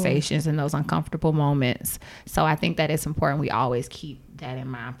conversations and those uncomfortable moments. So I think that it's important we always keep that in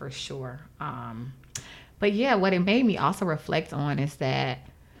mind for sure. But yeah, what it made me also reflect on is that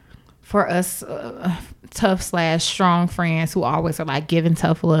for us tough/strong friends who always are like giving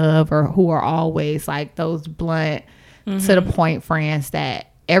tough love, or who are always like those blunt to the point friends, that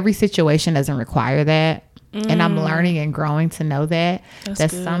every situation doesn't require that. And I'm learning and growing to know that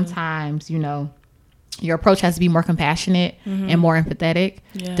sometimes, you know, your approach has to be more compassionate and more empathetic,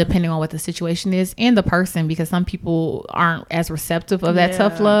 depending on what the situation is and the person, because some people aren't as receptive of that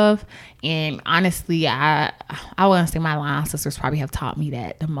tough love. And honestly, I want to say my line sisters probably have taught me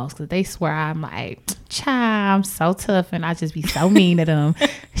that the most, because they swear I'm like, child, I'm so tough and I just be so mean to them.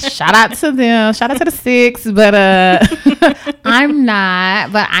 Shout out to them. Shout out to the six. But I'm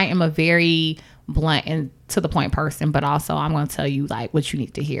not. But I am a very blunt and to the point person, but also I'm going to tell you like what you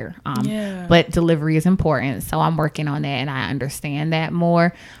need to hear. But delivery is important, so I'm working on that, and I understand that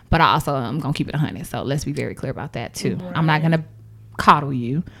more. But I also am going to keep it 100. So let's be very clear about that too. Right. I'm not going to coddle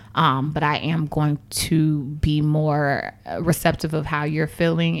you. But I am going to be more receptive of how you're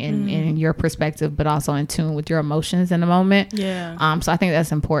feeling and your perspective, but also in tune with your emotions in the moment. Yeah. So I think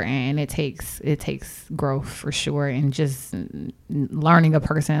that's important, and it takes growth for sure, and just learning a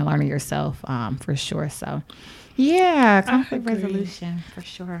person and learning yourself, for sure. So yeah, conflict resolution for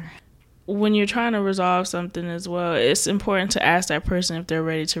sure. When you're trying to resolve something as well, it's important to ask that person if they're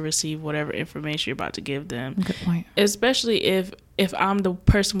ready to receive whatever information you're about to give them. Good point. Especially if I'm the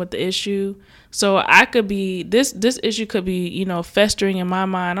person with the issue. So I could be, this issue could be, you know, festering in my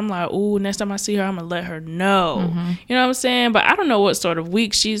mind. I'm like, ooh, next time I see her, I'm going to let her know. Mm-hmm. You know what I'm saying? But I don't know what sort of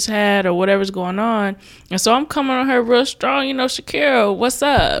week she's had or whatever's going on. And so I'm coming on her real strong, you know, Shakira, what's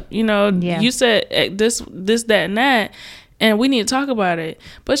up? You know, you said this, that, and that. And we need to talk about it.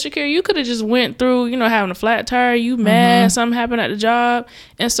 But Shakira, you could have just went through, you know, having a flat tire. You mad, something happened at the job.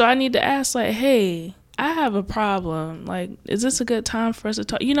 And so I need to ask, like, hey, I have a problem. Like, is this a good time for us to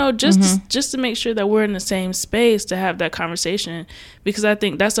talk? You know, just to make sure that we're in the same space to have that conversation. Because I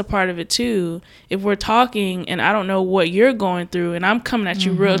think that's a part of it too. If we're talking and I don't know what you're going through and I'm coming at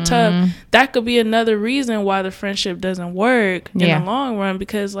you real tough, that could be another reason why the friendship doesn't work in the long run.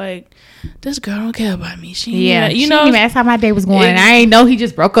 Because, like, this girl don't care about me. She asked how my day was going. And I ain't know he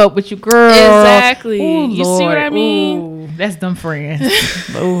just broke up with you, girl. Exactly. Ooh, you Lord. See what I mean? Ooh, that's them friends.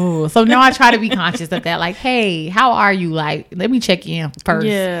 Ooh. So now I try to be conscious of that. Like, hey, how are you? Like, let me check in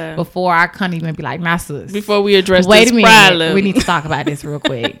first before I can't even be like, nah, sis. Before we address Wait this a minute. problem. We need to talk about this real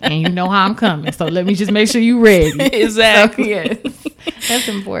quick. And you know how I'm coming. So let me just make sure you ready. Exactly. So, yes. That's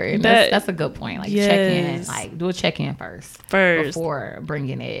important. That's a good point. Like, check in. Like, do a check-in first before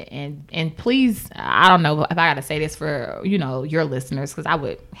bringing it. And please, I don't know if I got to say this for, you know, your listeners, because I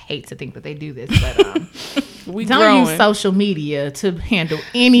would hate to think that they do this, but don't use social media to handle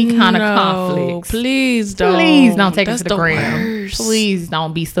any kind of conflicts. Please don't. Please don't take it to the gram. Please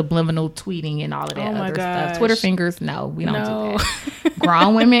don't be subliminal tweeting and all of that other stuff. Twitter fingers, no, we don't do that.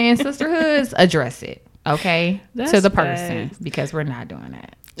 Grown women and sisterhoods, address it, okay? To the person, because we're not doing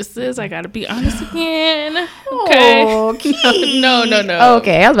that. Sis, I gotta be honest again. Okay. No.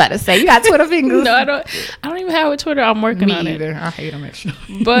 Okay, I was about to say, you got Twitter fingers. No, I don't even have a Twitter. I'm working on it. I hate them actually.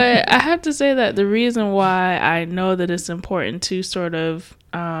 But I have to say that the reason why I know that it's important to sort of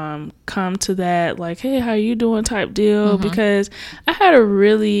come to that, like, hey, how you doing type deal, because I had a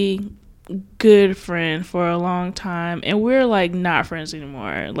really good friend for a long time, and we're like not friends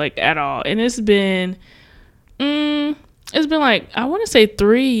anymore, like at all. And it's been like, I want to say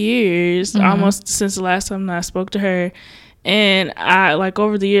 3 years almost since the last time that I spoke to her. And I, like,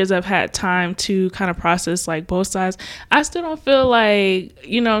 over the years, I've had time to kind of process, like, both sides. I still don't feel like,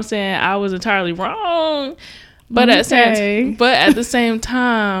 you know what I'm saying, I was entirely wrong. But at the same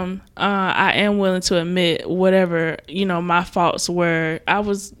time, I am willing to admit whatever, you know, my faults were. I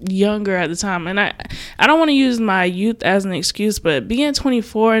was younger at the time, and I don't want to use my youth as an excuse, but being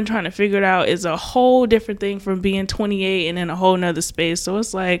 24 and trying to figure it out is a whole different thing from being 28 and in a whole nother space. So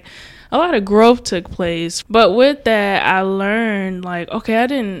it's like a lot of growth took place. But with that, I learned, like, okay, I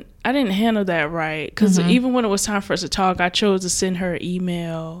didn't handle that right, because even when it was time for us to talk, I chose to send her an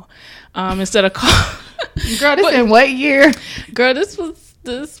email instead of call. Girl, this in what year? Girl, this was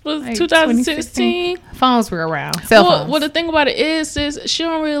like 2016. Phones were around. Cell phones. Well, the thing about it is she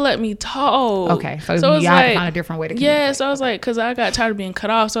don't really let me talk. Okay, so you had to find a different way to communicate. Yeah, so I was like, because I got tired of being cut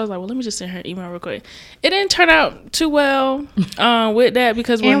off, so I was like, well, let me just send her an email real quick. It didn't turn out too well with that,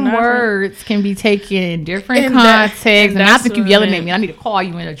 because words can be taken in different contexts, and I think you yelling at me. I need to call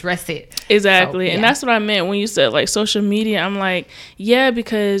you and address it. Exactly, and that's what I meant when you said, like, social media. I'm like, yeah,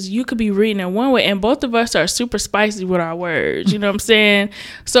 because you could be reading it one way, and both of us are super spicy with our words. You know what I'm saying?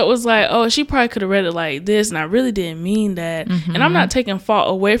 So it was like, oh, she probably could have read it like this, and I really didn't mean that. And I'm not taking fault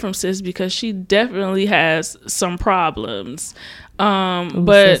away from sis, because she definitely has some problems. But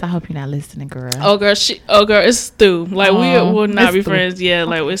sis, I hope you're not listening, girl. Oh girl, it's through. Like, we will not be friends. Yeah,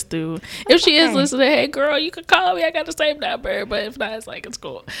 like, it's through. If she is listening, hey girl, you can call me. I got the same number. But if not, it's like, it's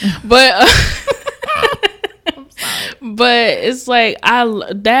cool. But but it's like,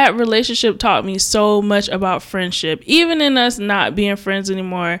 that relationship taught me so much about friendship. Even in us not being friends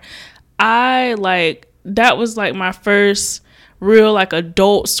anymore, that was like my first real, like,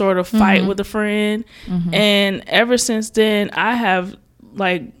 adult sort of fight with a friend. And ever since then, I have,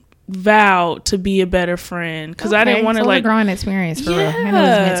 like, vowed to be a better friend because I didn't want to a growing experience for real. And it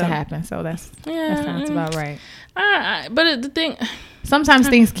was meant to happen. So that sounds about right. But the thing, sometimes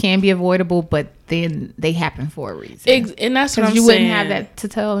things can be avoidable, but then they happen for a reason. And that's what I'm saying. You wouldn't have that to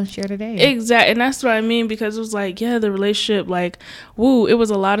tell and share today. Exactly. And that's what I mean, because it was like, the relationship, like, it was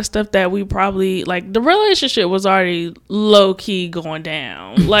a lot of stuff that we probably, like, the relationship was already low-key going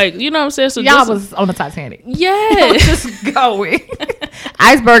down. Like, you know what I'm saying? So y'all was on the Titanic. Yeah. Just going.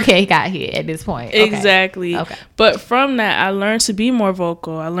 Iceberg had got hit at this point. Exactly. Okay. But from that, I learned to be more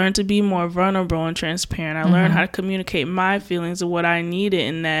vocal. I learned to be more vulnerable and transparent. I learned how to communicate my feelings and what I needed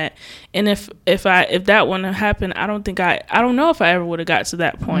in that. And if that wouldn't have happened, I don't know if I ever would have got to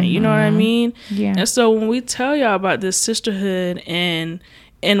that point. You know what I mean? Yeah. And so when we tell y'all about this sisterhood and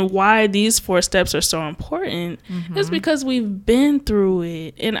why these 4 steps are so important, it's because we've been through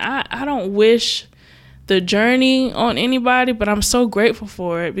it. And I don't wish the journey on anybody, but I'm so grateful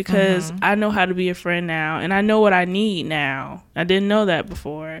for it because I know how to be a friend now, and I know what I need now. I didn't know that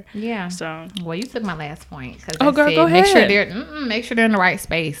before. Yeah. So, well, you took my last point. Girl, go ahead. Make sure they're in the right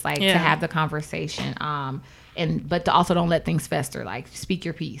space, like to have the conversation. But to also don't let things fester. Like, speak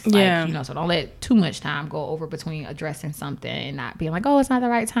your piece. Like, so don't let too much time go over between addressing something and not being like, oh, it's not the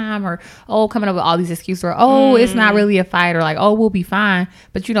right time, or coming up with all these excuses, or it's not really a fight, or like, we'll be fine.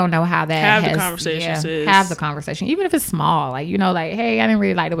 But you don't know how that the conversation. Have the conversation, even if it's small. Like, like, hey, I didn't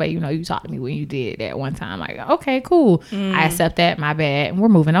really like the way you talked to me when you did that one time. Like, okay, cool, I accept that. My bad, and we're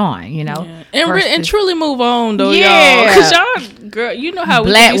moving on. And truly move on though, y'all, because y'all, girl, you know how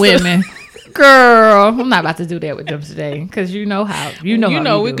black women. Girl, I'm not about to do that with them today because you know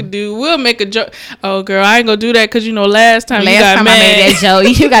we could do. We'll make a joke. Oh, girl, I ain't gonna do that because last time you got mad. I made that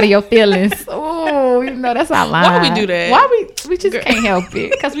joke, you got in your feelings. Oh, that's our line. Why we do that? Why we just can't help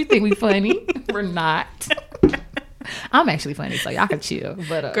it because we think we funny. We're not. I'm actually funny, so y'all can chill.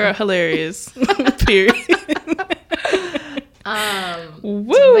 But girl, hilarious. Period.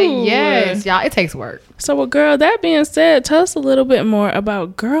 But yes, y'all, it takes work. So, well, girl, that being said, tell us a little bit more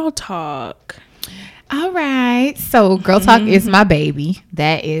about Girl Talk. All right. So Girl Talk is my baby.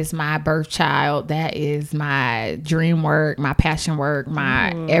 That is my birth child. That is my dream work, my passion work,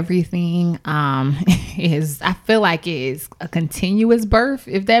 my everything. I feel like it is a continuous birth,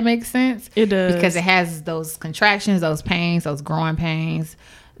 if that makes sense. It does. Because it has those contractions, those pains, those growing pains,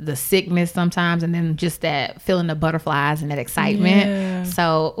 the sickness sometimes, and then just that feeling the butterflies and that excitement. Yeah.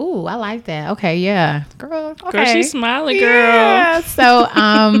 So, I like that. Okay, yeah, girl. Okay, girl, she's smiling, girl. Yeah. So,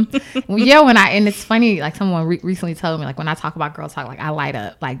 and it's funny. Like someone recently told me, like when I talk about Girl Talk, like I light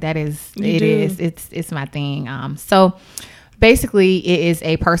up. Like that is, it's my thing. So. Basically, it is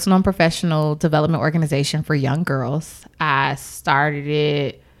a personal and professional development organization for young girls. I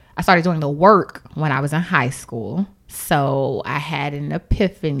started doing the work when I was in high school. So I had an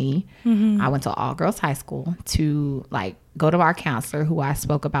epiphany. I went to all girls high school to like go to our counselor who I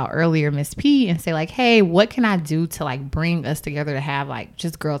spoke about earlier, Miss P, and say like, hey, what can I do to like bring us together to have like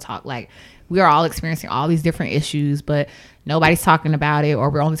just girl talk? Like we are all experiencing all these different issues, but nobody's talking about it, or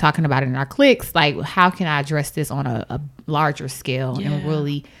we're only talking about it in our cliques. Like, how can I address this on a larger scale and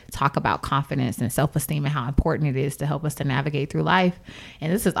really talk about confidence and self-esteem and how important it is to help us to navigate through life?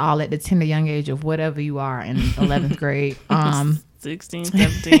 And this is all at the tender young age of whatever you are in 11th grade. 16,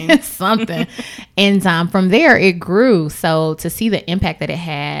 17. Something. And from there, it grew. So to see the impact that it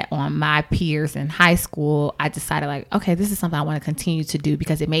had on my peers in high school, I decided like, okay, this is something I want to continue to do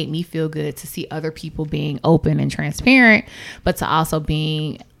because it made me feel good to see other people being open and transparent, but to also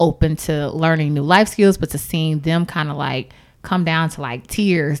being open to learning new life skills, but to seeing them kind of like come down to like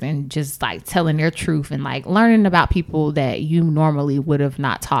tears and just like telling their truth and like learning about people that you normally would have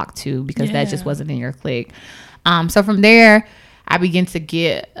not talked to because that just wasn't in your clique. So from there, I began to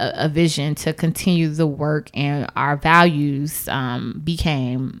get a vision to continue the work, and our values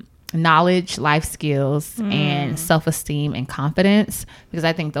became knowledge, life skills, and self-esteem and confidence, because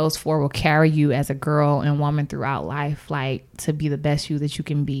I think those 4 will carry you as a girl and woman throughout life, like to be the best you that you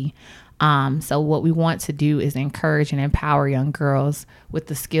can be. So what we want to do is encourage and empower young girls with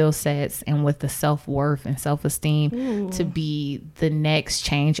the skill sets and with the self-worth and self-esteem to be the next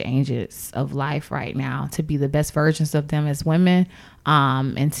change agents of life right now, to be the best versions of them as women,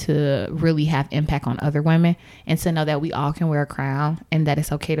 and to really have impact on other women, and to know that we all can wear a crown and that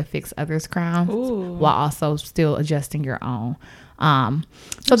it's okay to fix others' crowns while also still adjusting your own.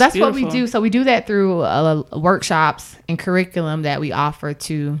 So that's what we do. So we do that through workshops and curriculum that we offer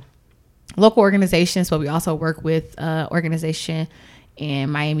to local organizations, but we also work with organization in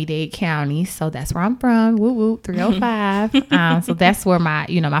Miami-Dade County. So that's where I'm from. Woo woo 305. So that's where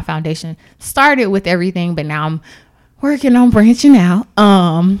my foundation started with everything, but now I'm working on branching out.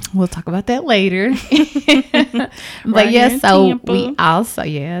 We'll talk about that later. But yes, so we also,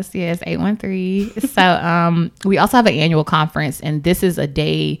 yes, 813. So we also have an annual conference, and this is a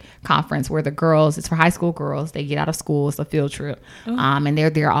day conference where the girls, it's for high school girls, they get out of school, it's a field trip. And they're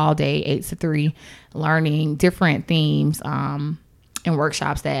there all day, 8 to 3, learning different themes, and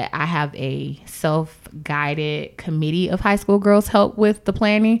workshops that I have a self-guided committee of high school girls help with the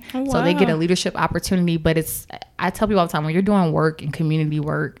planning. Oh, wow. So they get a leadership opportunity. But I tell people all the time, when you're doing work and community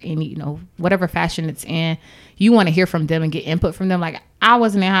work and, you know, whatever fashion it's in, you want to hear from them and get input from them. Like, I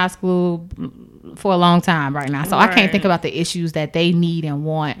wasn't in high school for a long time right now, so I can't think about the issues that they need and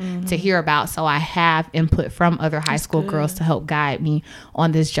want to hear about. So I have input from other high school girls to help guide me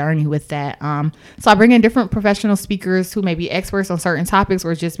on this journey with that. So I bring in different professional speakers who may be experts on certain topics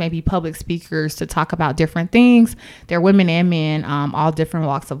or just maybe public speakers to talk about different things. They're women and men, all different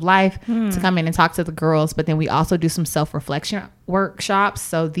walks of life, to come in and talk to the girls. But then we also do some self-reflection workshops.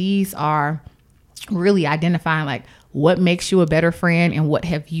 So these are really identifying, like, what makes you a better friend and what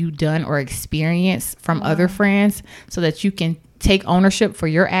have you done or experienced from other friends, so that you can take ownership for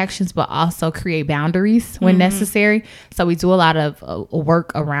your actions, but also create boundaries when necessary. So we do a lot of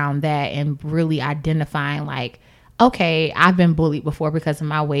work around that and really identifying, like, okay, I've been bullied before because of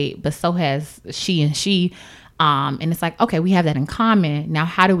my weight, but so has she and she. And it's like, okay, we have that in common. Now,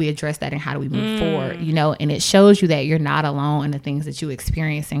 how do we address that and how do we move forward? You know, and it shows you that you're not alone in the things that you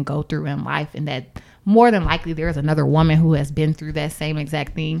experience and go through in life, and that more than likely there is another woman who has been through that same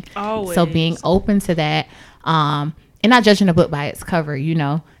exact thing. Always. So being open to that, and not judging a book by its cover, you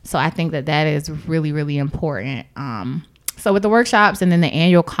know. So I think that is really, really important. So with the workshops and then the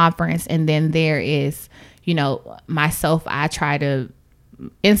annual conference, and then there is, you know, myself, I try to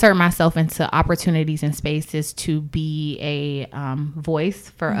insert myself into opportunities and spaces to be a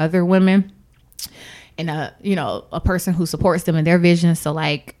voice for other women, and a person who supports them in their vision. So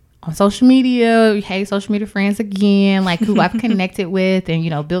like on social media, hey, social media friends again, like who I've connected with and, you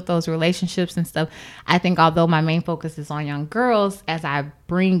know, built those relationships and stuff. I think although my main focus is on young girls, as I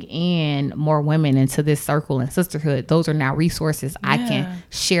bring in more women into this circle and sisterhood, those are now resources I can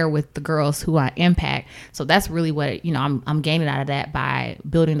share with the girls who I impact. So that's really what, you know, I'm gaining out of that by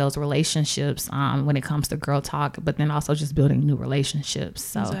building those relationships when it comes to Girl Talk, but then also just building new relationships.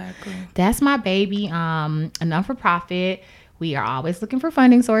 So that's my baby, a non-for-profit. We are always looking for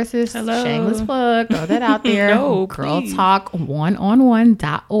funding sources. Hello. Shameless plug. Throw that out there. No,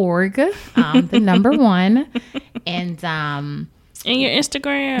 girltalk1on1.org. The number 1. And your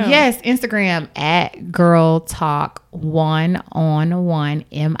Instagram. Yes, Instagram at girltalk1on1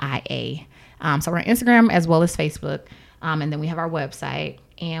 MIA. So we're on Instagram as well as Facebook. And then we have our website.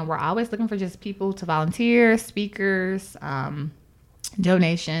 And we're always looking for just people to volunteer, speakers,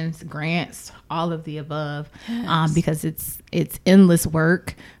 donations, grants, all of the above, because it's endless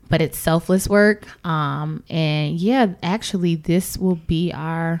work, but it's selfless work. And yeah, actually January will be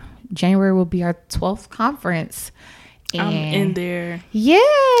our 12th conference. And I'm in there.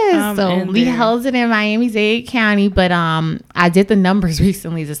 Yes. So we held it in Miami-Dade County, but I did the numbers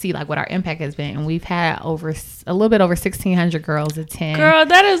recently to see like what our impact has been, and we've had a little bit over 1,600 girls attend. Girl,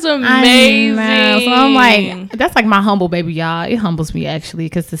 that is amazing. So I'm like, that's like my humble baby, y'all. It humbles me actually,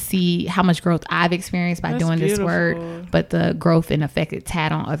 because to see how much growth I've experienced by doing this work, but the growth and effect it's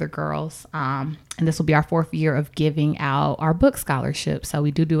had on other girls. And this will be our 4th year of giving out our book scholarship. So we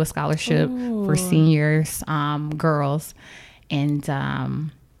do a scholarship for seniors, girls. And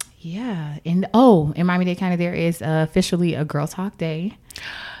in Miami-Dade County, there is officially a Girl Talk Day.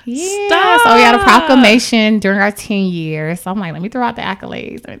 Yeah. Stop. So we had a proclamation during our 10 years. So I'm like, let me throw out the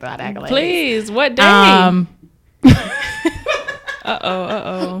accolades. Please. What day?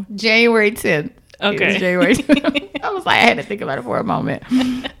 January 10th. Okay. January 10th. I was like, I had to think about it for a moment.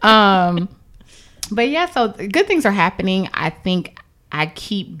 But yeah, so good things are happening. I think I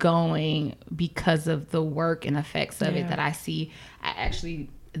keep going because of the work and effects of it that I see. I actually,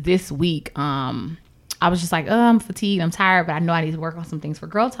 this week, I was just like, I'm fatigued, I'm tired, but I know I need to work on some things for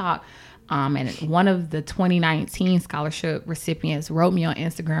Girl Talk. And one of the 2019 scholarship recipients wrote me on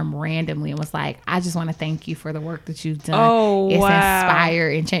Instagram randomly and was like, I just want to thank you for the work that you've done. It's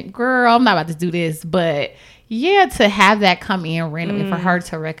inspired and changed. Girl, I'm not about to do this, but yeah, to have that come in randomly, for her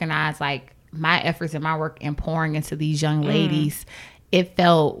to recognize like my efforts and my work and pouring into these young ladies, it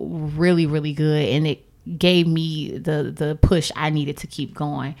felt really, really good. And it gave me the push I needed to keep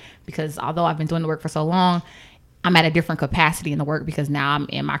going, because although I've been doing the work for so long, I'm at a different capacity in the work because now I'm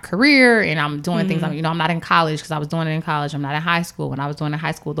in my career and I'm doing things. I'm not in college because I was doing it in college. I'm not in high school. When I was doing it in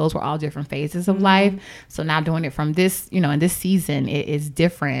high school, those were all different phases of life. So now doing it from this, in this season, it is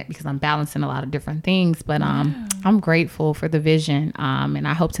different because I'm balancing a lot of different things. But I'm grateful for the vision, and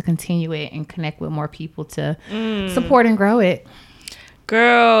I hope to continue it and connect with more people to support and grow it.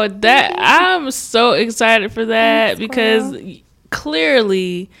 Girl, I'm so excited for that. Thanks, because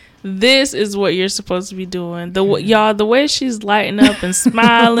clearly this is what you're supposed to be doing. The way she's lighting up and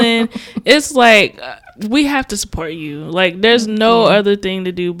smiling, it's like we have to support you. Like there's no other thing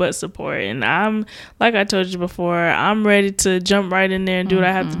to do but support. And I'm, like I told you before, I'm ready to jump right in there and do what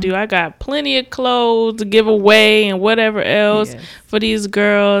I have to do. I got plenty of clothes to give away and whatever else for these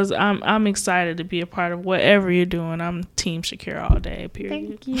girls. I'm excited to be a part of whatever you're doing. I'm Team Shakira all day,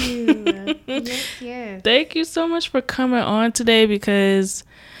 period. Thank you. yes. Thank you so much for coming on today because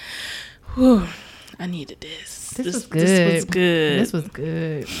I needed this. This was good.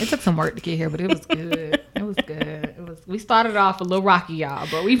 It took some work to get here, but it was good. It was good. We started off a little rocky, y'all,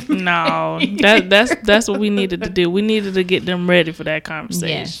 but that's what we needed to do. We needed to get them ready for that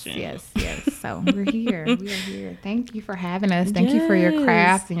conversation. Yes. So we're here. We are here. Thank you for having us. Thank you for your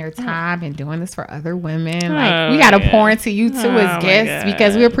craft and your time and doing this for other women. We got to pour into you too as guests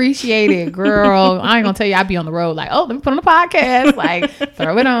because we appreciate it, girl. I ain't gonna tell you I be on the road like, let me put on the podcast, like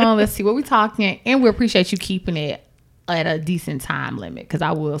throw it on. Let's see what we talking, and we appreciate you keeping it at a decent time limit because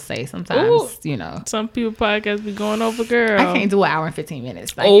I will say sometimes some people podcasts be going over, girl. I can't do an hour and 15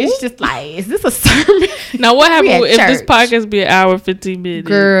 minutes. Like it's just like, is this a sermon? Now what happens if this podcast be an hour and 15 minutes?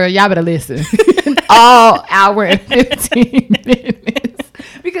 Girl, y'all better listen. All hour and 15 minutes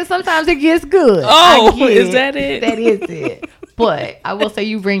because sometimes it gets good. Is that it? That is it. But I will say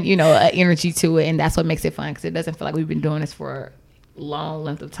you bring an energy to it, and that's what makes it fun because it doesn't feel like we've been doing this for long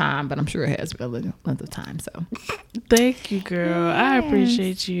length of time, but I'm sure it has been a length of time. So thank you, girl. Yes, I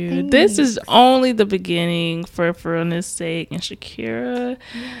appreciate you. Thanks. This is only the beginning for realness sake. And Shakira,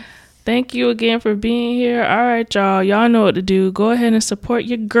 thank you again for being here. All right, y'all know what to do. Go ahead and support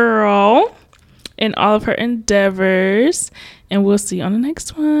your girl in all of her endeavors, and we'll see you on the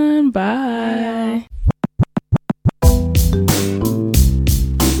next one. Bye.